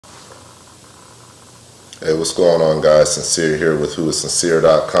Hey, what's going on, guys? Sincere here with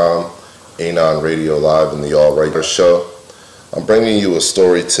whoissincere.com, Anon Radio Live and the All Writer Show. I'm bringing you a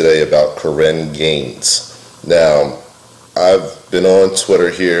story today about Korryn Gaines. Now, I've been on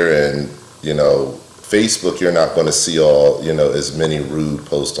Twitter here and, Facebook, you're not going to see all, as many rude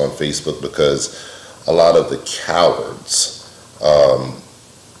posts on Facebook because a lot of the cowards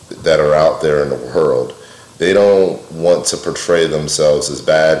that are out there in the world, they don't want to portray themselves as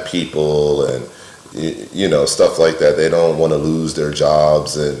bad people and stuff like that. They don't want to lose their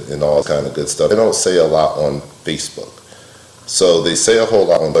jobs and all kind of good stuff. They don't say a lot on Facebook. So they say a whole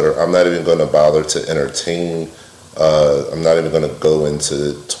lot on Twitter. I'm not even going to bother to entertain. I'm not even going to go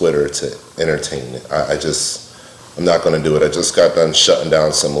into Twitter to entertain it. I'm not going to do it. I just got done shutting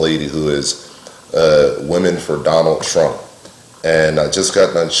down some lady who is Women for Donald Trump. And I just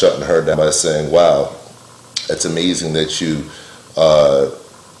got done shutting her down by saying, wow, it's amazing that you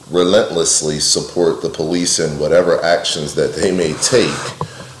relentlessly support the police in whatever actions that they may take.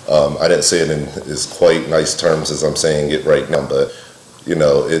 I didn't say it in as quite nice terms as I'm saying it right now, but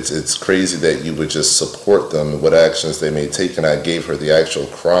it's crazy that you would just support them and what actions they may take. And I gave her the actual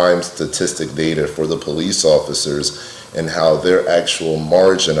crime statistic data for the police officers and how their actual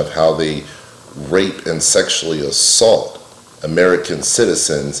margin of how they rape and sexually assault American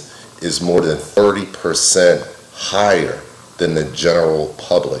citizens is more than 30% higher than the general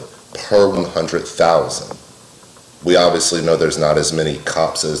public per 100,000. We obviously know there's not as many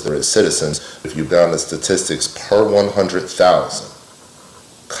cops as there is citizens. If you've done the statistics, per 100,000,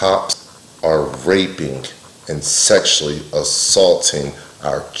 cops are raping and sexually assaulting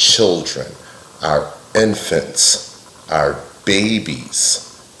our children, our infants, our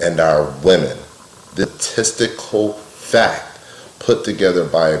babies, and our women. The statistical fact put together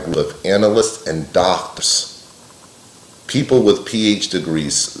by a group of analysts and doctors, people with PhD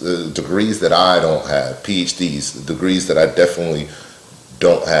degrees, degrees that I don't have, PhDs, degrees that I definitely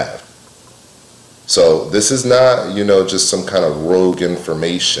don't have. So this is not, just some kind of rogue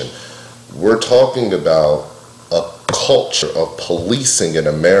information. We're talking about a culture of policing in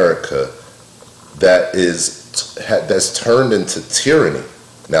America that's turned into tyranny.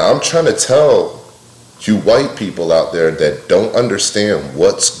 Now, I'm trying to tell you white people out there that don't understand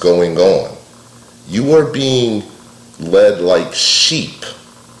what's going on. You are being led like sheep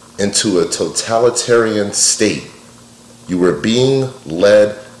into a totalitarian state. You are being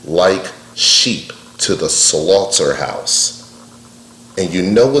led like sheep to the slaughterhouse. And you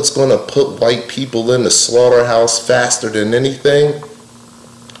know what's going to put white people in the slaughterhouse faster than anything?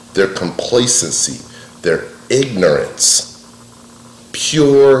 Their complacency, their ignorance,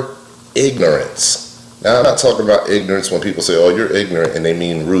 pure ignorance. Now, I'm not talking about ignorance when people say, oh, you're ignorant, and they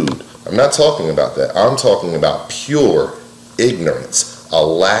mean rude. I'm not talking about that. I'm talking about pure ignorance, a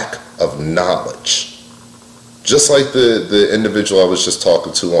lack of knowledge. Just like the individual I was just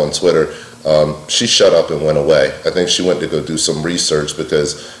talking to on Twitter, she shut up and went away. I think she went to go do some research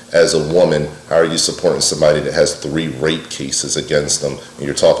because as a woman, how are you supporting somebody that has 3 rape cases against them? And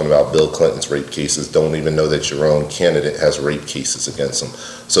you're talking about Bill Clinton's rape cases, don't even know that your own candidate has rape cases against them.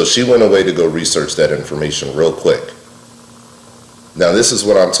 So she went away to go research that information real quick. Now this is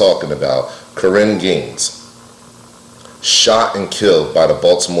what I'm talking about. Korryn Gaines, shot and killed by the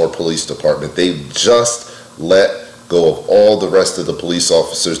Baltimore Police Department. They just let go of all the rest of the police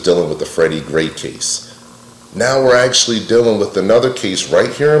officers dealing with the Freddie Gray case. Now we're actually dealing with another case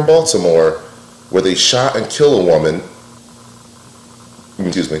right here in Baltimore where they shot and killed a woman.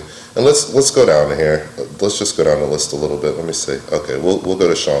 Excuse me. And let's go down here. Let's just go down the list a little bit. Let me see. Okay, we'll go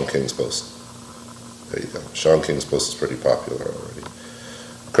to Sean King's post. There you go. Sean King's post is pretty popular already.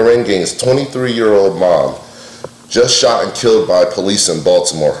 Korryn Gaines, 23-year-old mom, just shot and killed by police in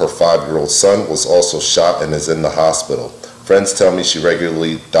Baltimore. Her 5-year-old son was also shot and is in the hospital. Friends tell me she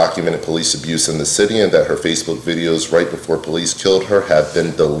regularly documented police abuse in the city and that her Facebook videos right before police killed her have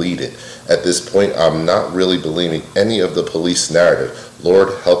been deleted. At this point, I'm not really believing any of the police narrative.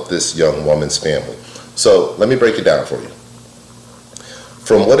 Lord, help this young woman's family. So let me break it down for you.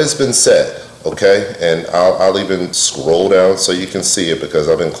 From what has been said, okay, and I'll even scroll down so you can see it because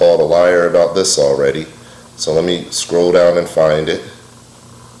I've been called a liar about this already. So let me scroll down and find it.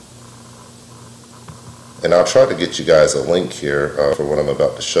 And I'll try to get you guys a link here for what I'm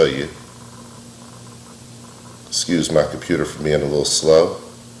about to show you. Excuse my computer for being a little slow.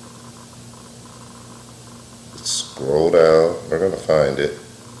 Let's scroll down. We're going to find it.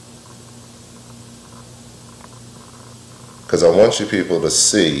 Because I want you people to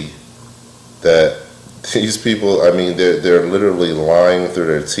see that these people, I mean, they're literally lying through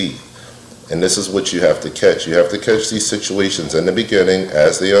their teeth. And this is what you have to catch. You have to catch these situations in the beginning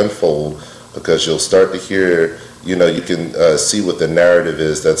as they unfold because you'll start to hear, you know, you can see what the narrative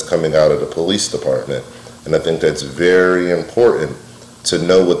is that's coming out of the police department. And I think that's very important to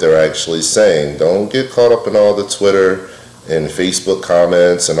know what they're actually saying. Don't get caught up in all the Twitter and Facebook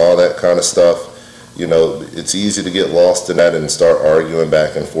comments and all that kind of stuff. You know, it's easy to get lost in that and start arguing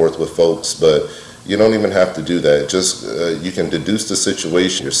back and forth with folks, but you don't even have to do that. Just you can deduce the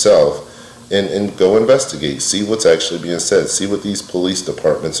situation yourself and go investigate. See what's actually being said. See what these police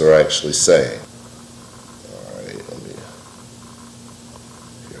departments are actually saying. All right,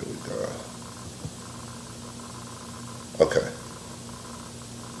 here we go. Okay.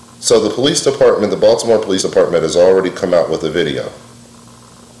 So the police department, the Baltimore Police Department, has already come out with a video.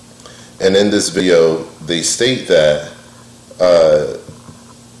 And in this video, they state that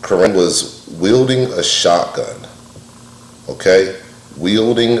Korryn was wielding a shotgun. Okay?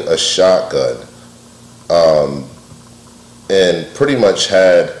 Wielding a shotgun. And pretty much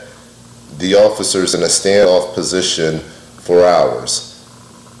had the officers in a standoff position for hours.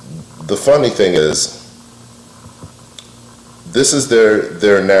 The funny thing is, this is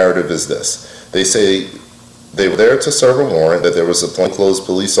their narrative is this. They say they were there to serve a warrant, that there was a plainclothes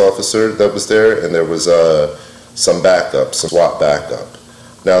police officer that was there, and there was some backup, some SWAT backup.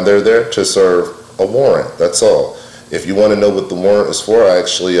 Now they're there to serve a warrant, that's all. If you want to know what the warrant is for, I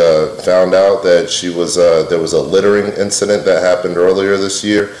actually found out that there was a littering incident that happened earlier this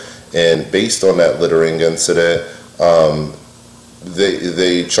year, and based on that littering incident,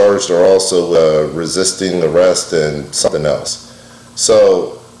 they charged her also resisting arrest and something else.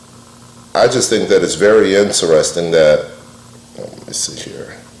 So I just think that it's very interesting that, let me see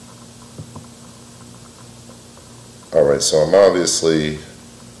here. All right, so I'm obviously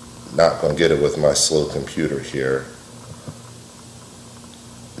not going to get it with my slow computer here.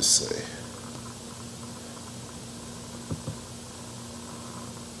 Let's see.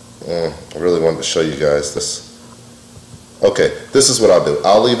 I really wanted to show you guys this. Okay, this is what I'll do.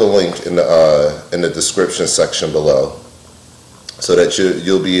 I'll leave a link in the description section below, so that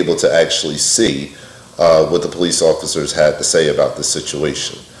you'll be able to actually see what the police officers had to say about the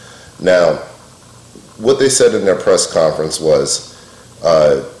situation. Now, what they said in their press conference was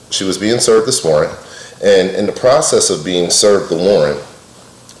she was being served this warrant, and in the process of being served the warrant,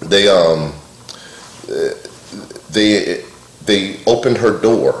 they opened her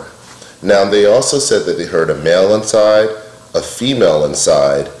door. Now, they also said that they heard a male inside, a female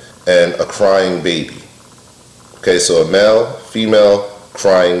inside, and a crying baby. Okay, so a male, female,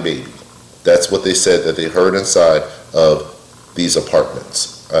 crying baby. That's what they said that they heard inside of these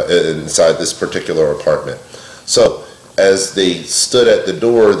apartments, inside this particular apartment. So as they stood at the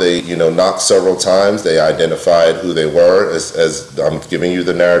door, they knocked several times. They identified who they were, as I'm giving you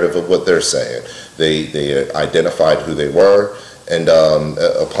the narrative of what they're saying. They identified who they were, and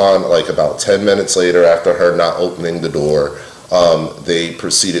upon like about 10 minutes later, after her not opening the door, they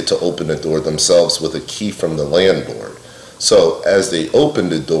proceeded to open the door themselves with a key from the landlord. So as they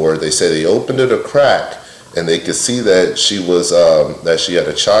opened the door, they say they opened it a crack, and they could see that she was that she had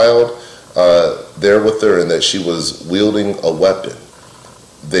a child there with her, and that she was wielding a weapon.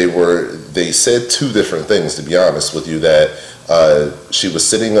 They said two different things, to be honest with you, that she was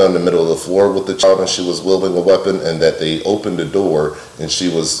sitting on the middle of the floor with the child and she was wielding a weapon, and that they opened the door and she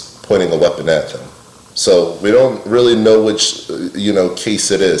was pointing a weapon at them. So we don't really know which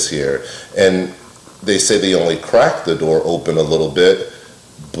case it is here. And they say they only cracked the door open a little bit,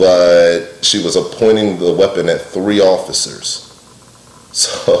 but she was pointing the weapon at 3 officers.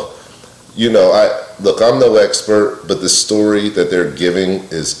 So, look, I'm no expert, but the story that they're giving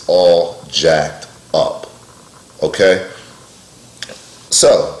is all jacked up. Okay?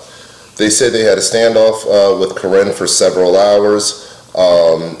 So, they said they had a standoff with Korryn for several hours,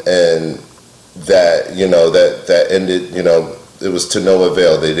 and that that ended, it was to no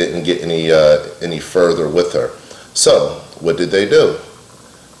avail. They didn't get any further with her. So what did they do?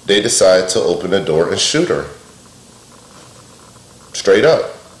 They decided to open the door and shoot her. Straight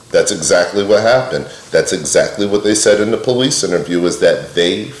up. That's exactly what happened. That's exactly what they said in the police interview, is that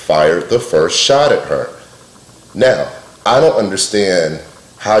they fired the first shot at her. Now, I don't understand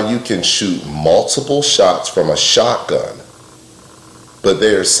how you can shoot multiple shots from a shotgun, but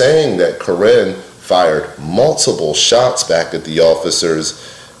they are saying that Korryn fired multiple shots back at the officers,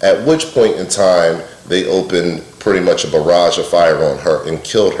 at which point in time they opened pretty much a barrage of fire on her and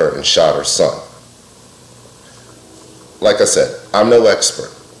killed her and shot her son. Like I said, I'm no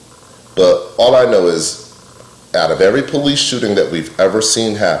expert, but all I know is, out of every police shooting that we've ever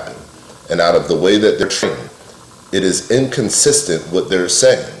seen happen, and out of the way that they're trained, it is inconsistent what they're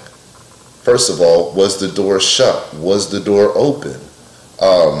saying. First of all, was the door shut? Was the door open?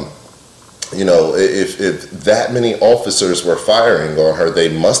 you know, if that many officers were firing on her, they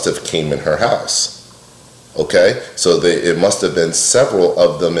must have came in her house. Okay, so it must have been several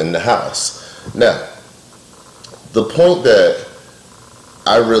of them in the house. Now, the point that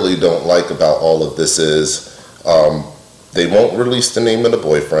I really don't like about all of this is they won't release the name of the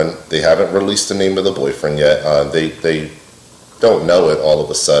boyfriend. They haven't released the name of the boyfriend yet. They don't know it all of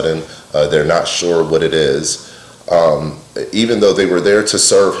a sudden. They're not sure what it is. Even though they were there to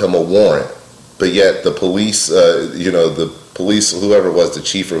serve him a warrant, but yet the police, the police, whoever it was, the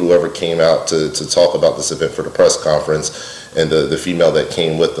chief or whoever came out to talk about this event for the press conference, and the female that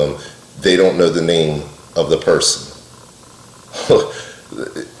came with them, they don't know the name of the person.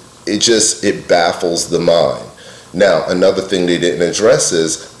 It baffles the mind. Now, another thing they didn't address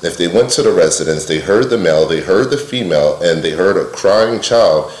is if they went to the residence, they heard the male, they heard the female, and they heard a crying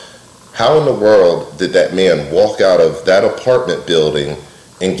child, how in the world did that man walk out of that apartment building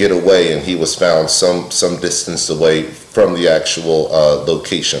and get away, and he was found some distance away from the actual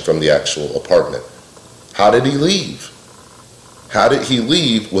location, from the actual apartment? How did he leave? How did he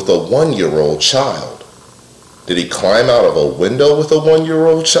leave with a 1-year-old child? Did he climb out of a window with a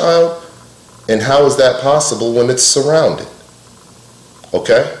 1-year-old child? And how is that possible when it's surrounded?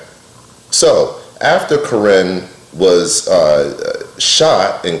 Okay? So, after Korryn was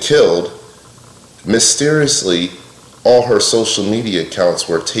shot and killed, mysteriously, all her social media accounts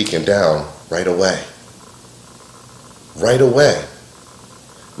were taken down right away. Right away.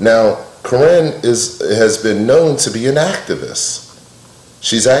 Now, Korryn has been known to be an activist.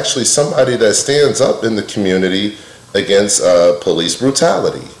 She's actually somebody that stands up in the community against police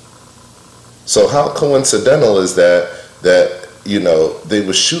brutality. So how coincidental is that they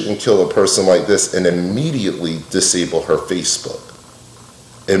would shoot and kill a person like this and immediately disable her Facebook?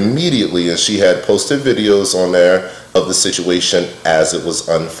 Immediately, and she had posted videos on there of the situation as it was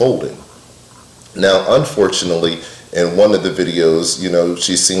unfolding. Now, unfortunately, in one of the videos,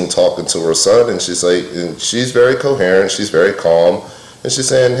 she's seen talking to her son, and she's like, and she's very coherent, she's very calm, and she's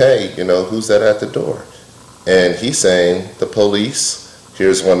saying, hey, who's that at the door? And he's saying, the police.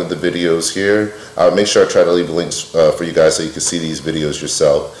 Here's one of the videos here. I'll make sure I try to leave links for you guys so you can see these videos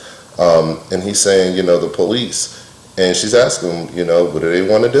yourself. And he's saying, the police. And she's asking him, what do they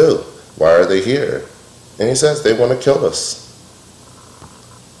want to do? Why are they here? And he says, they want to kill us.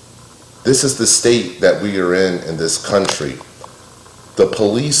 This is the state that we are in this country. The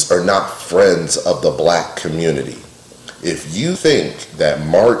police are not friends of the black community. If you think that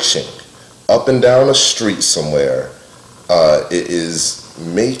marching up and down a street somewhere it is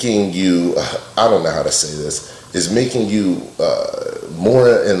making you, I don't know how to say this, is making you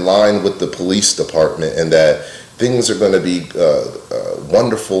more in line with the police department, and that things are going to be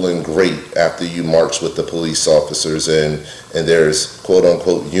wonderful and great after you march with the police officers and there's quote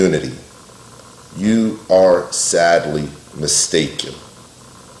unquote unity, you are sadly mistaken.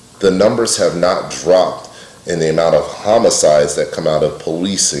 The numbers have not dropped in the amount of homicides that come out of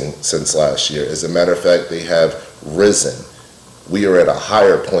policing since last year. As a matter of fact, they have risen. We are at a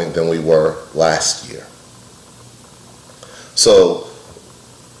higher point than we were last year. So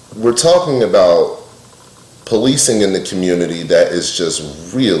we're talking about policing in the community that is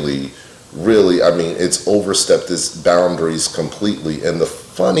just really, it's overstepped its boundaries completely. And the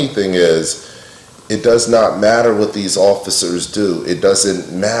funny thing is, it does not matter what these officers do. It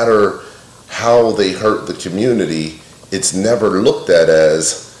doesn't matter how they hurt the community. It's never looked at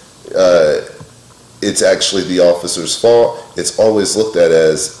as it's actually the officer's fault. It's always looked at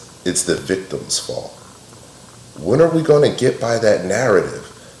as it's the victim's fault. When are we going to get by that narrative?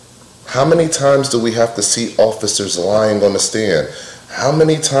 How many times do we have to see officers lying on the stand? How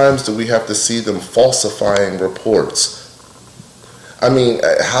many times do we have to see them falsifying reports? I mean,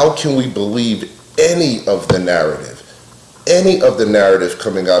 how can we believe any of the narrative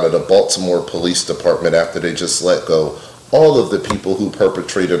coming out of the Baltimore Police Department after they just let go all of the people who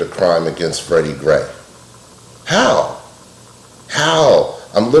perpetrated a crime against Freddie Gray? How?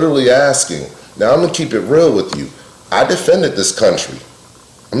 I'm literally asking. Now, I'm going to keep it real with you. I defended this country.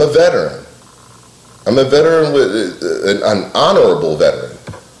 I'm a veteran. I'm a veteran, with an honorable veteran.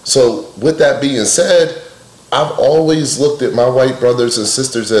 So with that being said, I've always looked at my white brothers and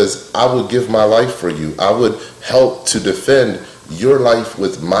sisters as I would give my life for you. I would help to defend your life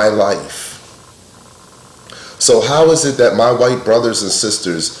with my life. So how is it that my white brothers and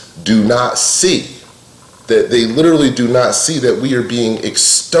sisters do not see, that they literally do not see that we are being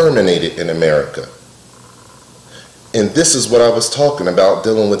exterminated in America? And this is what I was talking about,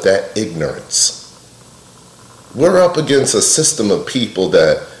 dealing with that ignorance. We're up against a system of people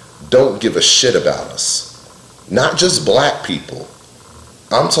that don't give a shit about us. Not just black people,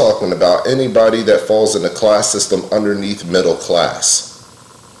 I'm talking about anybody that falls in the class system underneath middle class.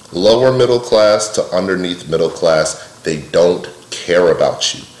 Lower middle class to underneath middle class, they don't care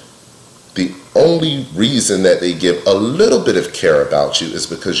about you. The only reason that they give a little bit of care about you is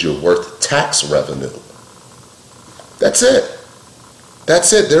because you're worth tax revenue. That's it.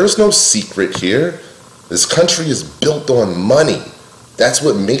 That's it. There's no secret here. This country is built on money. That's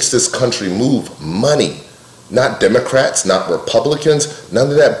what makes this country move. Money. Not Democrats, not Republicans. None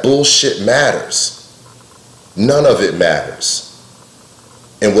of that bullshit matters. None of it matters.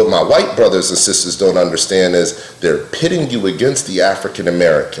 And what my white brothers and sisters don't understand is they're pitting you against the African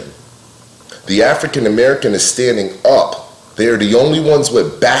American. The African American is standing up. They are the only ones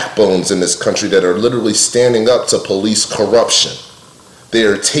with backbones in this country that are literally standing up to police corruption. They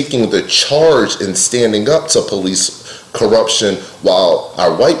are taking the charge in standing up to police corruption, while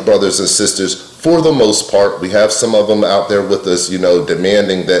our white brothers and sisters, for the most part, we have some of them out there with us,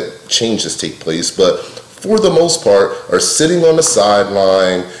 demanding that changes take place, but for the most part, are sitting on the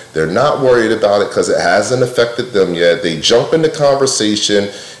sideline. They're not worried about it because it hasn't affected them yet. They jump into conversation,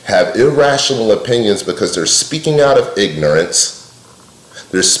 have irrational opinions because they're speaking out of ignorance.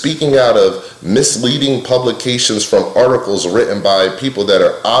 They're speaking out of misleading publications from articles written by people that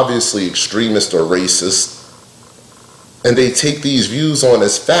are obviously extremist or racist. And they take these views on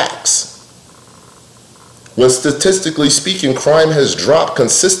as facts. When statistically speaking, crime has dropped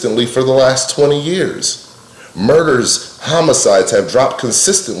consistently for the last 20 years. Murders, homicides have dropped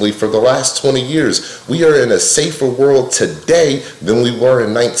consistently for the last 20 years. We are in a safer world today than we were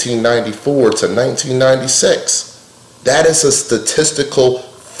in 1994 to 1996. That is a statistical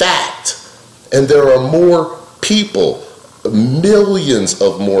fact. And there are more people, millions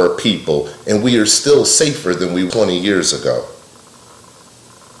of more people, and we are still safer than we were 20 years ago.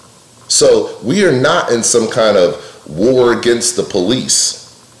 So we are not in some kind of war against the police.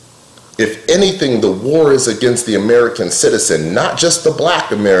 If anything, the war is against the American citizen, not just the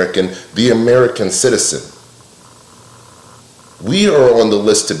black American, the American citizen. We are on the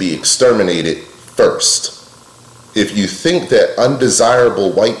list to be exterminated first. If you think that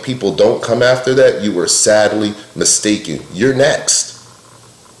undesirable white people don't come after that, you are sadly mistaken. You're next.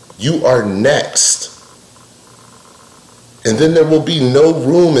 You are next. And then there will be no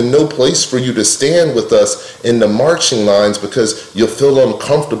room and no place for you to stand with us in the marching lines because you'll feel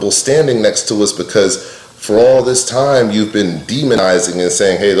uncomfortable standing next to us because for all this time you've been demonizing and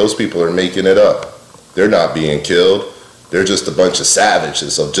saying, hey, those people are making it up. They're not being killed. They're just a bunch of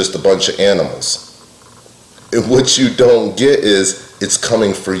savages or just a bunch of animals. And what you don't get is it's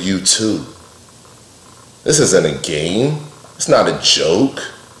coming for you too. This isn't a game. It's not a joke.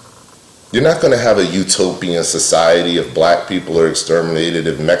 You're not going to have a utopian society if black people are exterminated,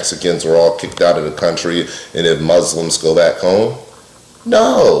 if Mexicans are all kicked out of the country, and if Muslims go back home.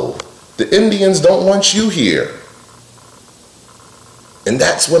 No, the Indians don't want you here. And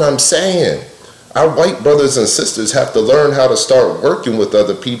that's what I'm saying. Our white brothers and sisters have to learn how to start working with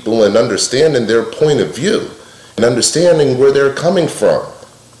other people and understanding their point of view and understanding where they're coming from.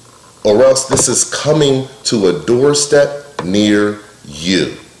 Or else this is coming to a doorstep near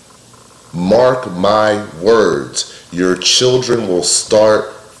you. Mark my words, your children will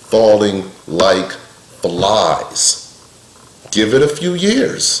start falling like flies. Give it a few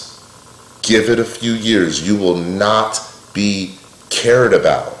years. Give it a few years. You will not be cared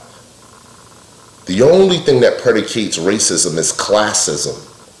about. The only thing that predicates racism is classism.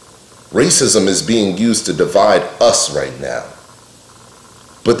 Racism is being used to divide us right now.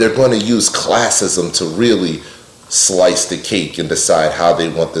 But they're going to use classism to really slice the cake and decide how they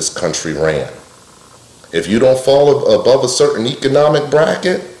want this country ran. If you don't fall above a certain economic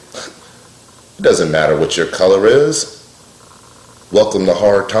bracket, it doesn't matter what your color is. Welcome to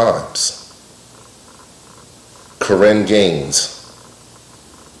hard times. Korryn Gaines,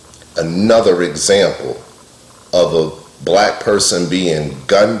 another example of a black person being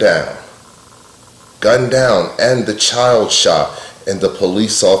gunned down, and the child shot, and the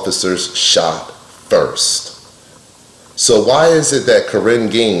police officers shot first. So why is it that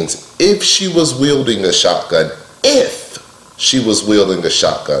Korryn Gaines, if she was wielding a shotgun,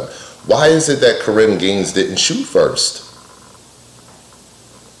 why is it that Korryn Gaines didn't shoot first?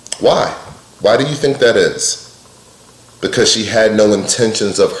 Why? Why do you think that is? Because she had no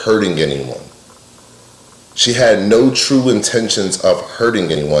intentions of hurting anyone. She had no true intentions of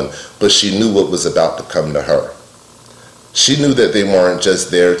hurting anyone, but she knew what was about to come to her. She knew that they weren't just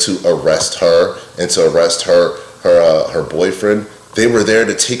there to arrest her and to arrest her boyfriend. They were there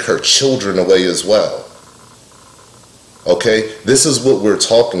to take her children away as well. Okay? This is what we're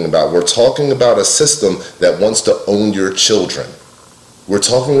talking about. We're talking about a system that wants to own your children. We're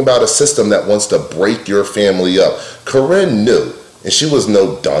talking about a system that wants to break your family up. Korryn knew, and she was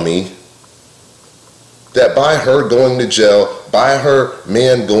no dummy, that by her going to jail, by her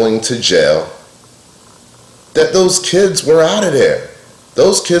man going to jail, that those kids were out of there.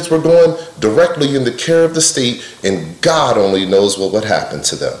 Those kids were going directly in the care of the state, and God only knows what would happen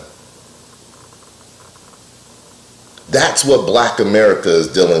to them. That's what Black America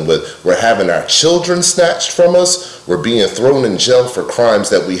is dealing with. We're having our children snatched from us. We're being thrown in jail for crimes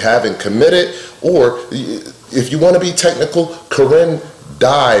that we haven't committed. Or, if you want to be technical, Korryn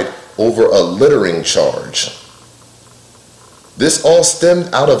died over a littering charge. This all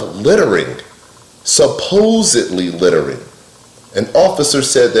stemmed out of littering, supposedly littering. An officer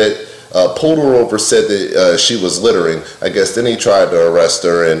said that, pulled her over, said that she was littering. I guess then he tried to arrest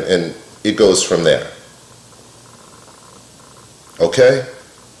her, and it goes from there. Okay?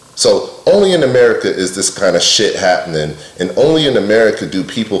 So only in America is this kind of shit happening, and only in America do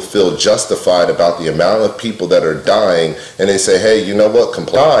people feel justified about the amount of people that are dying, and they say, hey, you know what,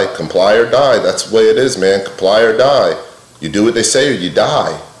 comply or die. That's the way it is, man, comply or die. You do what they say or you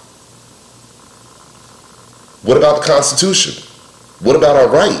die. What about the Constitution? What about our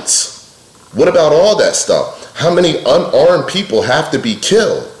rights? What about all that stuff? How many unarmed people have to be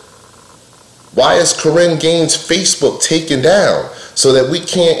killed? Why is Korryn Gaines' Facebook taken down so that we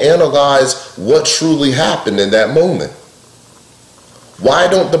can't analyze what truly happened in that moment? Why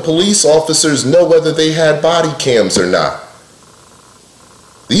don't the police officers know whether they had body cams or not?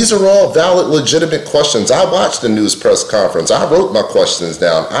 These are all valid, legitimate questions. I watched the news press conference. I wrote my questions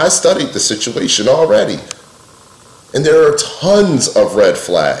down. I studied the situation already. And there are tons of red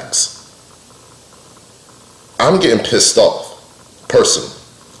flags. I'm getting pissed off, personally.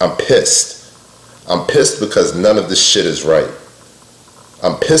 I'm pissed. I'm pissed because none of this shit is right.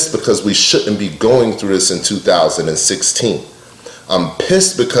 I'm pissed because we shouldn't be going through this in 2016. I'm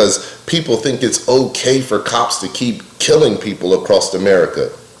pissed because people think it's okay for cops to keep killing people across America.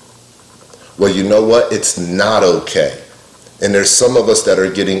 Well, you know what? It's not okay. And there's some of us that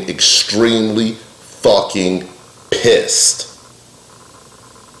are getting extremely fucking pissed.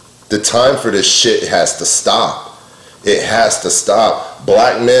 The time for this shit has to stop. It has to stop.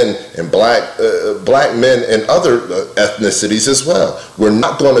 Black men and black men and other ethnicities as well. We're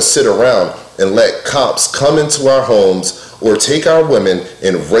not going to sit around and let cops come into our homes or take our women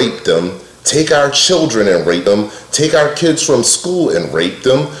and rape them, take our children and rape them, take our kids from school and rape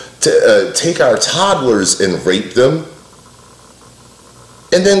them, take our toddlers and rape them,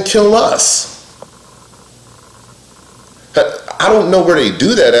 and then kill us. I don't know where they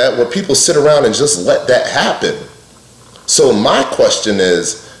do that at, where people sit around and just let that happen. So my question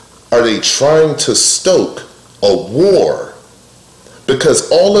is, are they trying to stoke a war? Because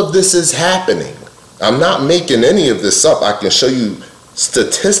all of this is happening. I'm not making any of this up. I can show you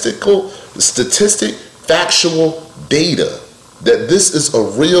factual data that this is a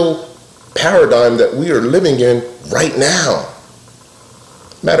real paradigm that we are living in right now.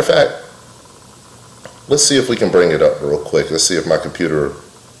 Matter of fact, let's see if we can bring it up real quick. Let's see if my computer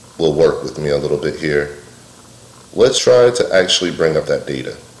will work with me a little bit here. Let's try to actually bring up that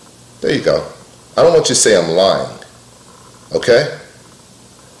data. There you go. I don't want you to say I'm lying. Okay?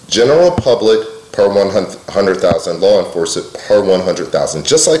 General public per 100,000, law enforcement per 100,000.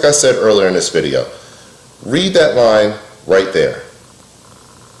 Just like I said earlier in this video. Read that line right there.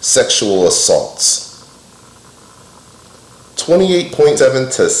 Sexual assaults. 28.7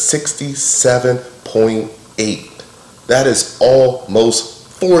 to 67.8. That is almost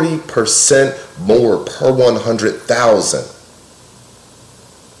 40% more per 100,000.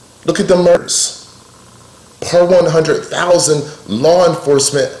 Look at the murders. Per 100,000, law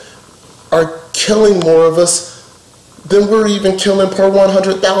enforcement are killing more of us than we're even killing per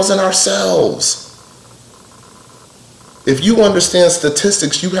 100,000 ourselves. If you understand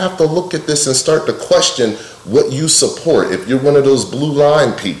statistics, you have to look at this and start to question what you support. If you're one of those blue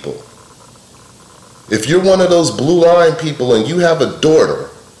line people, if you're one of those blue line people and you have a daughter,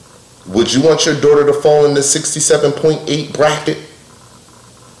 would you want your daughter to fall in the 67.8 bracket?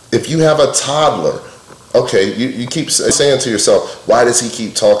 If you have a toddler, okay, you keep saying to yourself, why does he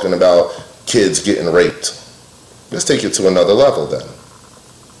keep talking about kids getting raped? Let's take it to another level then.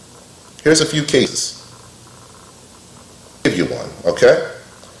 Here's a few cases. I'll give you one, okay?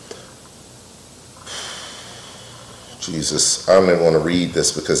 Jesus, I don't even want to read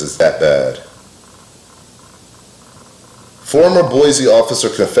this because it's that bad. Former Boise officer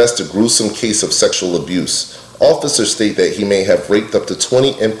confessed to gruesome case of sexual abuse. Officers state that he may have raped up to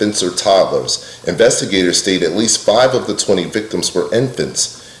 20 infants or toddlers. Investigators state at least 5 of the 20 victims were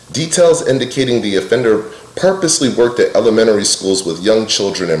infants. Details indicating the offender purposely worked at elementary schools with young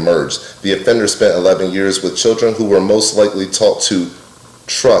children and merged. The offender spent 11 years with children who were most likely taught to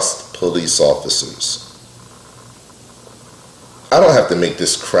trust police officers. I don't have to make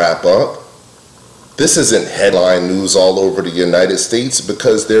this crap up. This isn't headline news all over the United States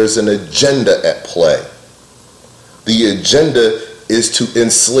because there's an agenda at play. The agenda is to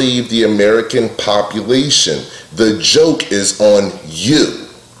enslave the American population. The joke is on you.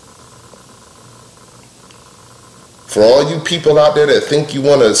 For all you people out there that think you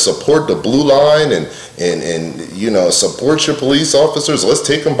want to support the blue line and you know, support your police officers, let's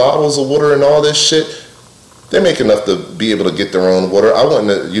take them bottles of water and all this shit. They make enough to be able to get their own water. I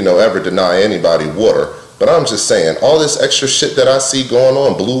wouldn't, you know, ever deny anybody water. But I'm just saying, all this extra shit that I see going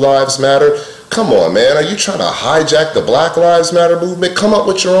on, Blue Lives Matter, come on, man. Are you trying to hijack the Black Lives Matter movement? Come up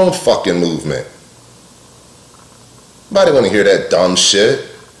with your own fucking movement. Nobody want to hear that dumb shit.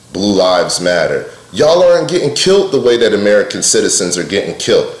 Blue Lives Matter. Y'all aren't getting killed the way that American citizens are getting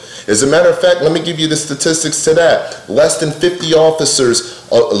killed. As a matter of fact, let me give you the statistics to that. Less than 50 officers,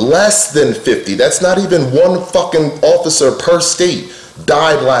 less than 50, that's not even one fucking officer per state,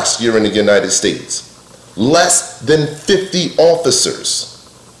 died last year in the United States. Less than 50 officers.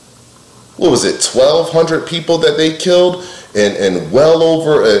 What was it, 1,200 people that they killed, and well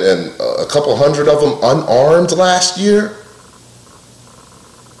over, and a couple hundred of them unarmed last year?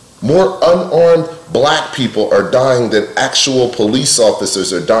 More unarmed black people are dying than actual police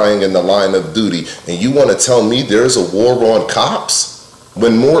officers are dying in the line of duty. And you want to tell me there's a war on cops?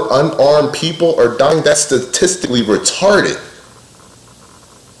 When more unarmed people are dying, that's statistically retarded.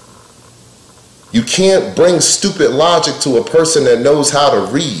 You can't bring stupid logic to a person that knows how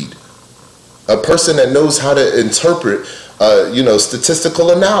to read. A person that knows how to interpret, you know, statistical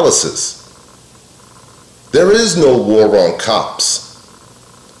analysis. There is no war on cops.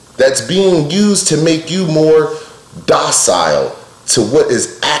 That's being used to make you more docile to what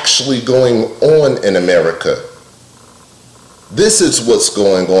is actually going on in America. This is what's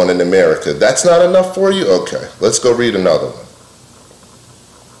going on in America. That's not enough for you? Okay, let's go read another one.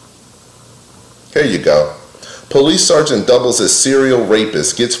 Here you go. Police sergeant doubles as serial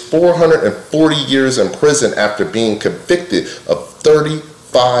rapist, gets 440 years in prison after being convicted of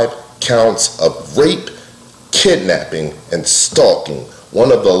 35 counts of rape, kidnapping, and stalking.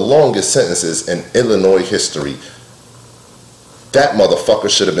 One of the longest sentences in Illinois history. That motherfucker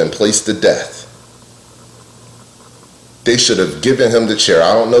should have been placed to death. They should have given him the chair.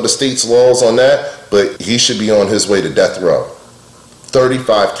 I don't know the state's laws on that, but he should be on his way to death row.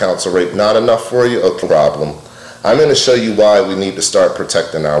 35 counts of rape, not enough for you? Okay, problem. I'm going to show you why we need to start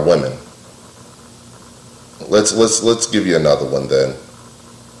protecting our women. Let's give you another one then.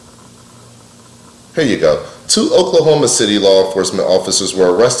 Here you go. 2 Oklahoma City law enforcement officers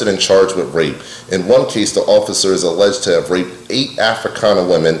were arrested and charged with rape. In one case, the officer is alleged to have raped 8 Africana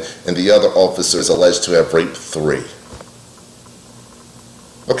women, and the other officer is alleged to have raped 3.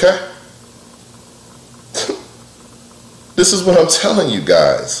 Okay? This is what I'm telling you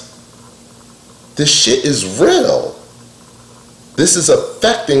guys. This shit is real. This is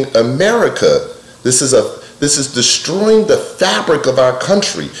affecting America. This is destroying the fabric of our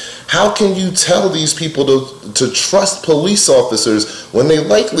country. How can you tell these people to trust police officers when they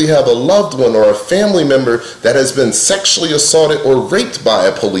likely have a loved one or a family member that has been sexually assaulted or raped by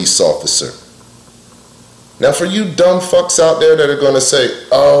a police officer? Now, for you dumb fucks out there that are going to say,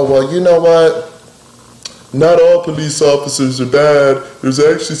 oh, well, you know what? Not all police officers are bad. There's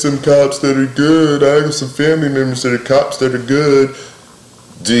actually some cops that are good. I have some family members that are cops that are good.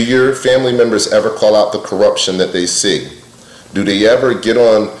 Do your family members ever call out the corruption that they see? Do they ever get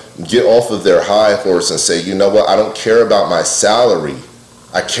off of their high horse and say, you know what, I don't care about my salary.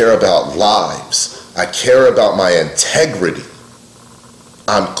 I care about lives. I care about my integrity.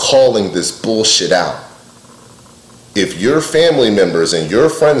 I'm calling this bullshit out. If your family members and your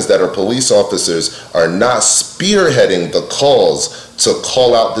friends that are police officers are not spearheading the calls to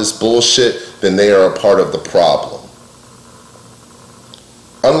call out this bullshit, then they are a part of the problem.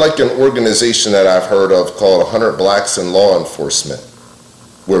 Unlike an organization that I've heard of called 100 Blacks in Law Enforcement,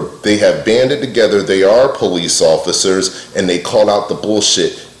 where they have banded together, they are police officers, and they call out the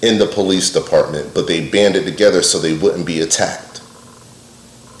bullshit in the police department, but they banded together so they wouldn't be attacked.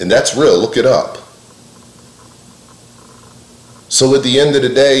 And that's real, look it up. So at the end of the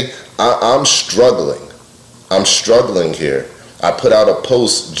day, I'm struggling. I'm struggling here. I put out a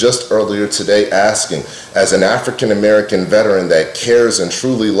post just earlier today asking, as an African American veteran that cares and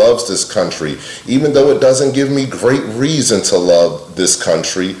truly loves this country, even though it doesn't give me great reason to love this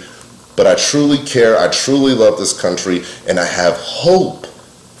country, but I truly care, I truly love this country, and I have hope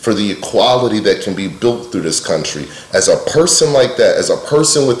for the equality that can be built through this country. As a person like that, as a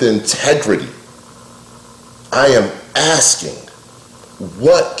person with integrity, I am asking,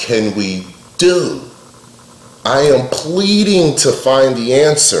 what can we do? I am pleading to find the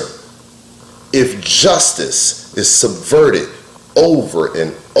answer. If justice is subverted over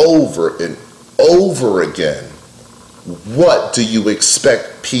and over and over again, what do you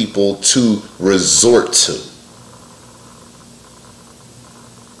expect people to resort to?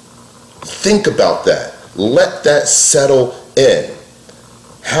 Think about that. Let that settle in.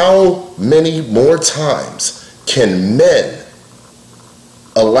 How many more times can men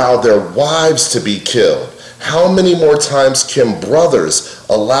allow their wives to be killed? How many more times can brothers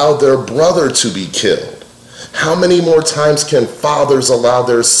allow their brother to be killed? How many more times can fathers allow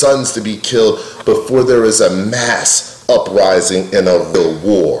their sons to be killed before there is a mass uprising in a real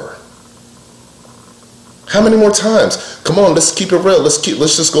war? How many more times? Come on, let's keep it real. Let's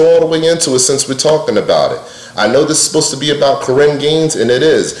just go all the way into it since we're talking about it. I know this is supposed to be about Korryn Gaines, and it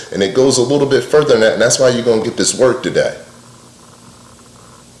is. And it goes a little bit further than that, and that's why you're going to get this work today.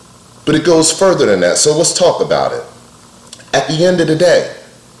 But it goes further than that, so let's talk about it. At the end of the day,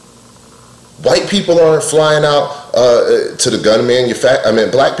 white people aren't flying out to the gun manufacturer.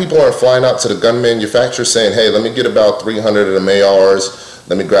 Black people aren't flying out to the gun manufacturer saying, hey, let me get about 300 of them ARs.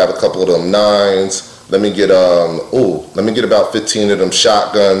 Let me grab a couple of them 9s. Let me get about 15 of them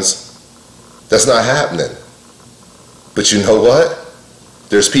shotguns. That's not happening. But you know what?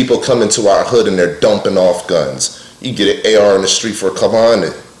 There's people coming to our hood and they're dumping off guns. You get an AR in the street for a couple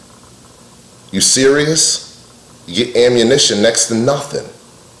hundred. You serious? You get ammunition next to nothing.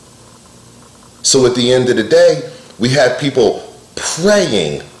 So at the end of the day, we have people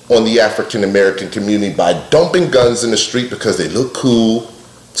preying on the African American community by dumping guns in the street because they look cool,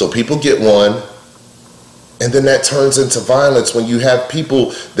 so people get one. And then that turns into violence when you have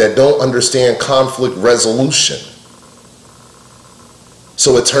people that don't understand conflict resolution.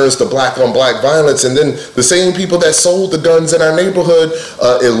 So it turns to black on black violence, and then the same people that sold the guns in our neighborhood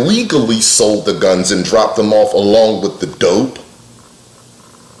illegally sold the guns and dropped them off along with the dope.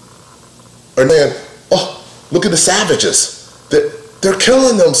 Or then, oh, look at the savages. They're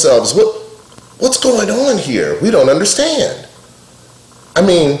killing themselves. What's going on here? We don't understand. I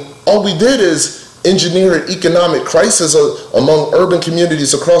mean, all we did is engineer an economic crisis among urban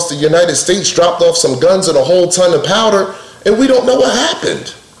communities across the United States, dropped off some guns and a whole ton of powder, and we don't know what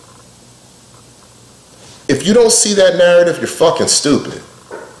happened. If you don't see that narrative, you're fucking stupid.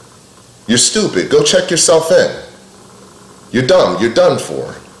 You're stupid. Go check yourself in. You're dumb. You're done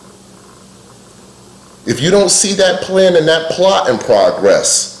for. If you don't see that plan and that plot in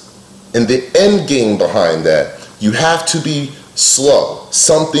progress and the end game behind that, you have to be slow.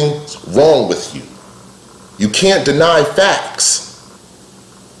 Something's wrong with you. You can't deny facts.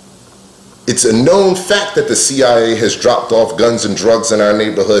 It's a known fact that the CIA has dropped off guns and drugs in our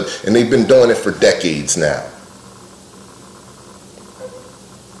neighborhood, and they've been doing it for decades now.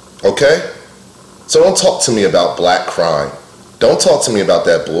 Okay? So don't talk to me about black crime. Don't talk to me about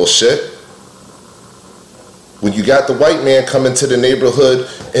that bullshit. When you got the white man coming to the neighborhood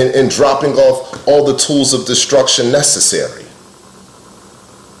and dropping off all the tools of destruction necessary.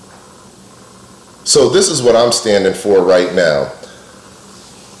 So this is what I'm standing for right now.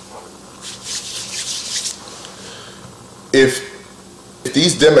 If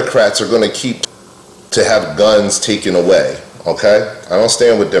these Democrats are going to keep to have guns taken away, okay? I don't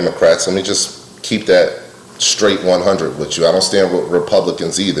stand with Democrats. Let me just keep that straight 100 with you. I don't stand with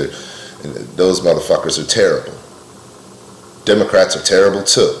Republicans either. Those motherfuckers are terrible. Democrats are terrible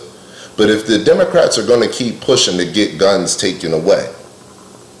too. But if the Democrats are going to keep pushing to get guns taken away,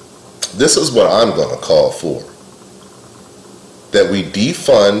 this is what I'm going to call for. That we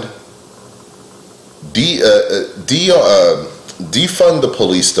defund the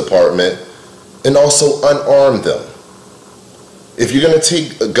police department and also unarm them. If you're going to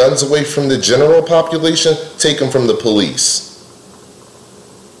take guns away from the general population, take them from the police.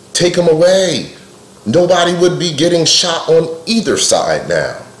 Take them away. Nobody would be getting shot on either side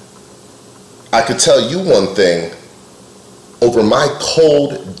now. I could tell you one thing. Over my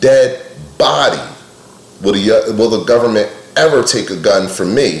cold, dead body, will the government ever take a gun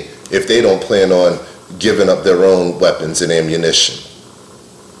from me if they don't plan on giving up their own weapons and ammunition?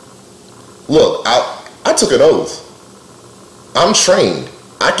 Look, I took an oath. I'm trained.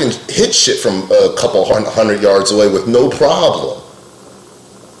 I can hit shit from a couple hundred yards away with no problem.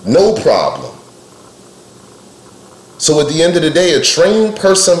 No problem. So at the end of the day, a trained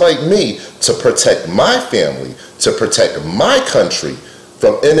person like me, to protect my family, to protect my country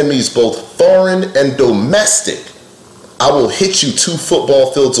from enemies both foreign and domestic, I will hit you 2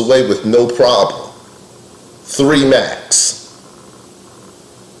 football fields away with no problem. 3 max.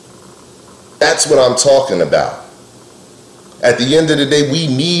 That's what I'm talking about. At the end of the day, we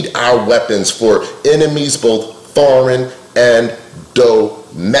need our weapons for enemies both foreign and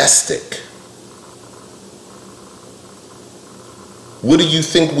domestic. What do you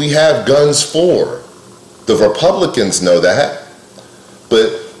think we have guns for? The Republicans know that.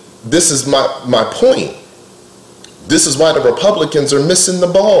 But this is my point. This is why the Republicans are missing the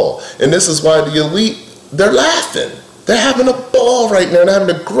ball. And this is why the elite, they're laughing. They're having a ball right now. They're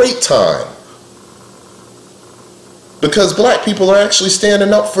having a great time. Because black people are actually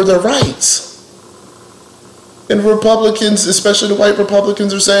standing up for their rights. And Republicans, especially the white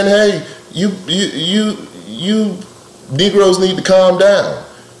Republicans, are saying, hey, you Negroes need to calm down.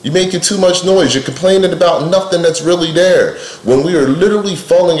 You're making too much noise. You're complaining about nothing that's really there. When we are literally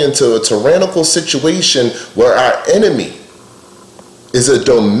falling into a tyrannical situation where our enemy is a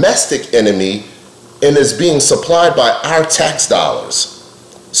domestic enemy and is being supplied by our tax dollars.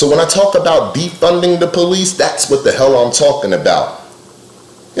 So when I talk about defunding the police, that's what the hell I'm talking about.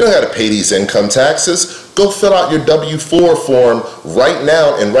 You don't got to pay these income taxes. Go fill out your W-4 form right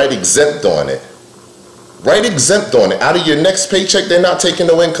now and write exempt on it. Write exempt on it. Out of your next paycheck, they're not taking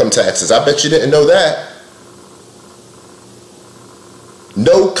no income taxes. I bet you didn't know that.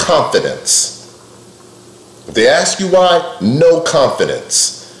 No confidence. If they ask you why, no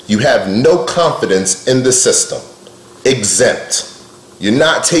confidence. You have no confidence in the system. Exempt. You're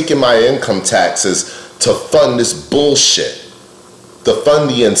not taking my income taxes to fund this bullshit, to fund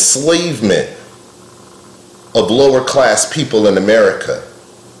the enslavement of lower class people in America.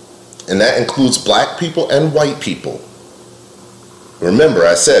 And that includes black people and white people. Remember,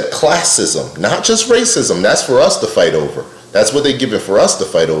 I said classism, not just racism. That's for us to fight over. That's what they're giving for us to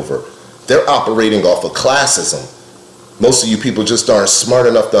fight over. They're operating off of classism. Most of you people just aren't smart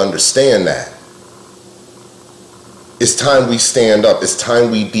enough to understand that. It's time we stand up. It's time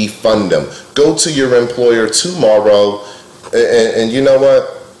we defund them. Go to your employer tomorrow, and you know what?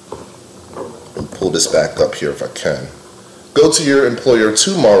 Let me pull this back up here if I can. Go to your employer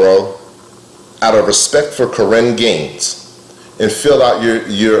tomorrow out of respect for Korryn Gaines and fill out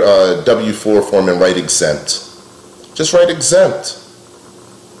your W-4 form and write exempt. Just write exempt.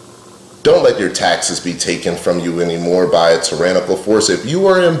 Don't let your taxes be taken from you anymore by a tyrannical force. If you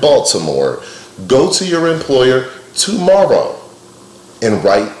are in Baltimore, go to your employer tomorrow and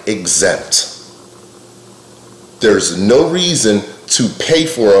write exempt. There's no reason to pay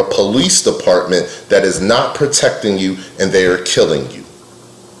for a police department that is not protecting you and they are killing you.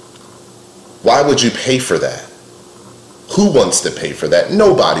 Why would you pay for that? Who wants to pay for that?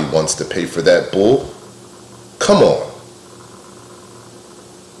 Nobody wants to pay for that bull. Come on.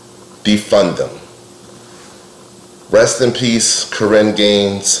 Defund them. Rest in peace, Korryn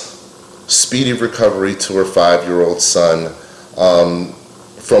Gaines. Speedy recovery to her 5-year-old son.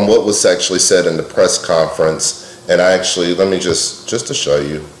 From what was actually said in the press conference, and I actually, let me just to show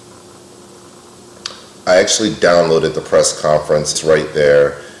you, I actually downloaded the press conference. It's right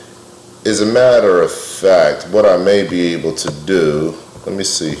there. As a matter of fact, what I may be able to do, let me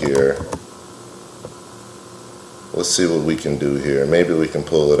see here. Let's see what we can do here. Maybe we can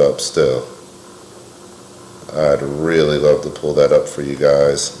pull it up still. I'd really love to pull that up for you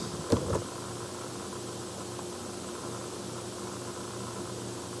guys.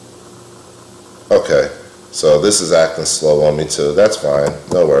 Okay, so this is acting slow on me too. That's fine,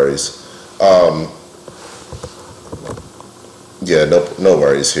 no worries. Yeah, no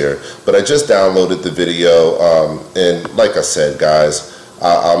worries here. But I just downloaded the video, and like I said, guys,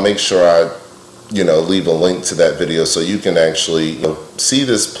 I'll make sure I, leave a link to that video so you can actually see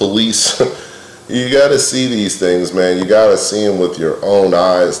this police. You got to see these things, man. You got to see them with your own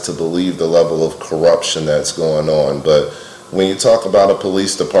eyes to believe the level of corruption that's going on. But when you talk about a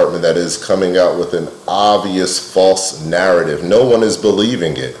police department that is coming out with an obvious false narrative, no one is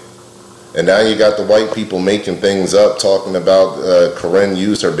believing it. And now you got the white people making things up, talking about Korryn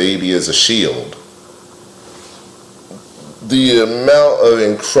used her baby as a shield. The amount of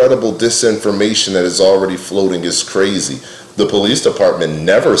incredible disinformation that is already floating is crazy. The police department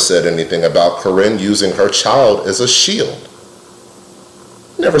never said anything about Korryn using her child as a shield.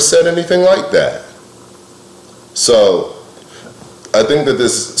 Never said anything like that. So I think that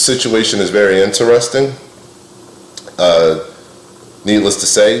this situation is very interesting. Needless to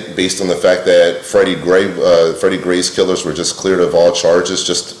say, based on the fact that Freddie Gray's killers were just cleared of all charges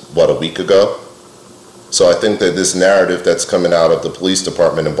just, a week ago? So I think that this narrative that's coming out of the police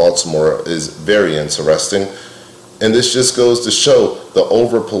department in Baltimore is very interesting. And this just goes to show the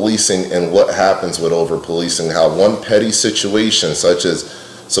over-policing and what happens with over-policing, how one petty situation, such as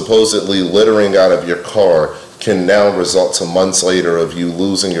supposedly littering out of your car, can now result to months later of you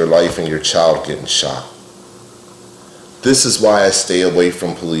losing your life and your child getting shot. This is why I stay away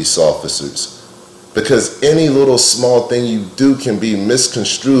from police officers. Because any little small thing you do can be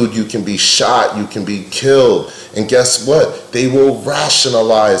misconstrued, you can be shot, you can be killed. And guess what? They will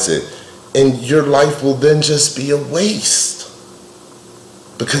rationalize it. And your life will then just be a waste.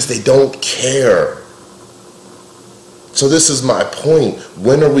 Because they don't care. So this is my point.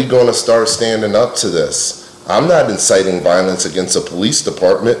 When are we going to start standing up to this? I'm not inciting violence against a police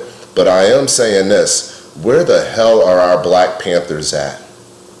department, but I am saying this. Where the hell are our Black Panthers at?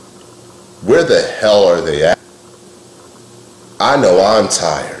 Where the hell are they at? I know I'm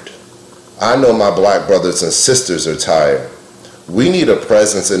tired. I know my black brothers and sisters are tired. We need a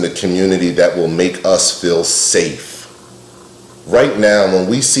presence in the community that will make us feel safe. Right now, when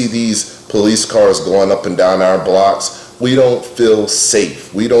we see these police cars going up and down our blocks, we don't feel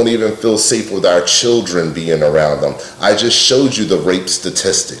safe. We don't even feel safe with our children being around them. I just showed you the rape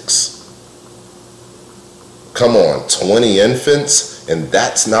statistics. Come on, 20 infants, and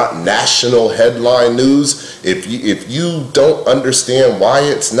that's not national headline news. If you don't understand why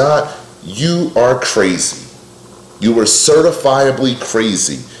it's not, you are crazy. You are certifiably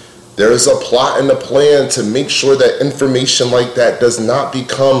crazy. There is a plot and a plan to make sure that information like that does not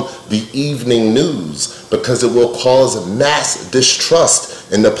become the evening news, because it will cause mass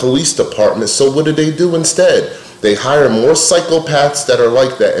distrust in the police department. So what do instead? They hire more psychopaths that are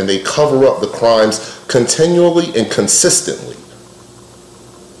like that, and they cover up the crimes continually and consistently.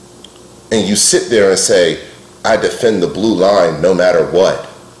 And you sit there and say, I defend the blue line no matter what.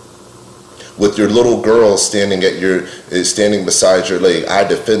 With your little girl standing beside your leg, I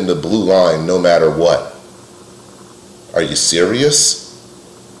defend the blue line no matter what. Are you serious?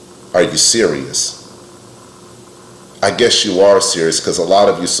 Are you serious? I guess you are serious, because a lot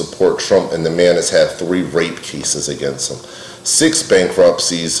of you support Trump, and the man has had 3 rape cases against him. 6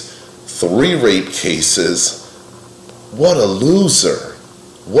 bankruptcies, 3 rape cases. What a loser.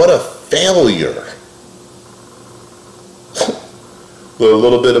 What a failure. With a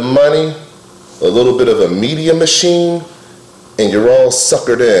little bit of money, a little bit of a media machine, and you're all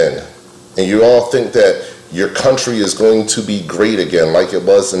suckered in. And you all think that your country is going to be great again like it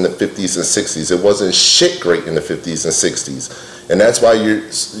was in the 50s and 60s. It wasn't shit great in the 50s and 60s. And that's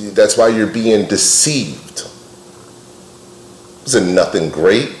why you're being deceived. It wasn't nothing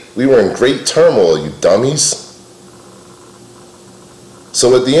great. We were in great turmoil, you dummies.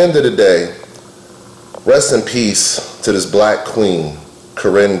 So at the end of the day, rest in peace to this black queen,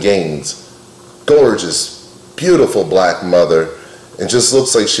 Korryn Gaines. Gorgeous, beautiful black mother, and just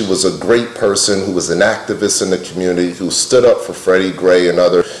looks like she was a great person who was an activist in the community, who stood up for Freddie Gray and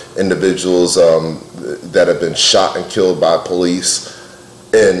other individuals that have been shot and killed by police.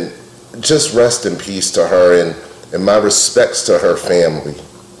 And just rest in peace to her, and my respects to her family.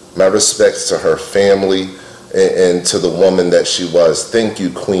 My respects to her family and to the woman that she was. Thank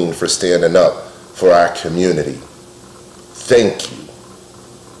you, Queen, for standing up for our community. Thank you.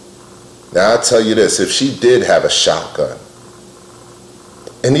 Now, I'll tell you this, if she did have a shotgun,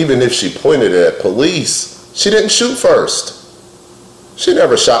 and even if she pointed it at police, she didn't shoot first. She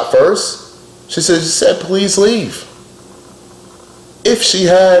never shot first. She said, please leave. If she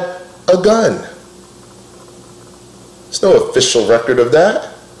had a gun. There's no official record of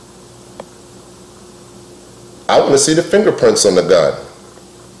that. I want to see the fingerprints on the gun.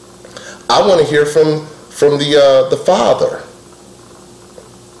 I want to hear from the father.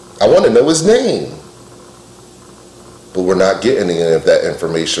 I want to know his name. But we're not getting any of that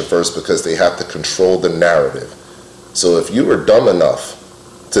information first, because they have to control the narrative. So if you were dumb enough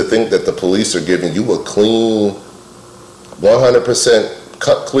to think that the police are giving you a clean, 100%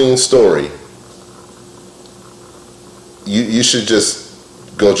 cut clean story, you should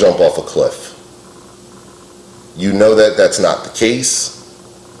just go jump off a cliff. You know that that's not the case.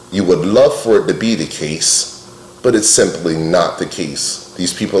 You would love for it to be the case, but it's simply not the case.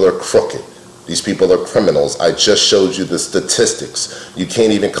 These people are crooked. These people are criminals. I just showed you the statistics. You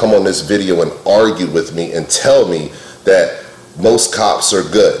can't even come on this video and argue with me and tell me that most cops are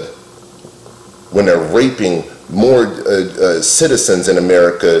good when they're raping more citizens in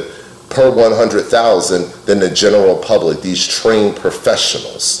America per 100,000 than the general public, these trained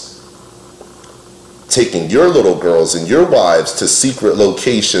professionals. Taking your little girls and your wives to secret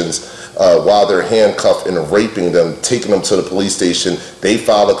locations while they're handcuffed and raping them, taking them to the police station, they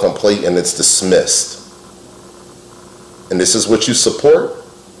file a complaint and it's dismissed. And this is what you support?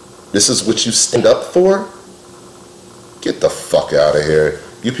 This is what you stand up for? Get the fuck out of here.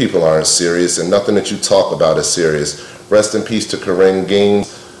 You people aren't serious, and nothing that you talk about is serious. Rest in peace to Korryn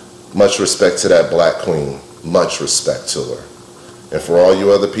Gaines. Much respect to that black queen. Much respect to her. And for all you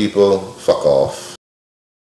other people, fuck off.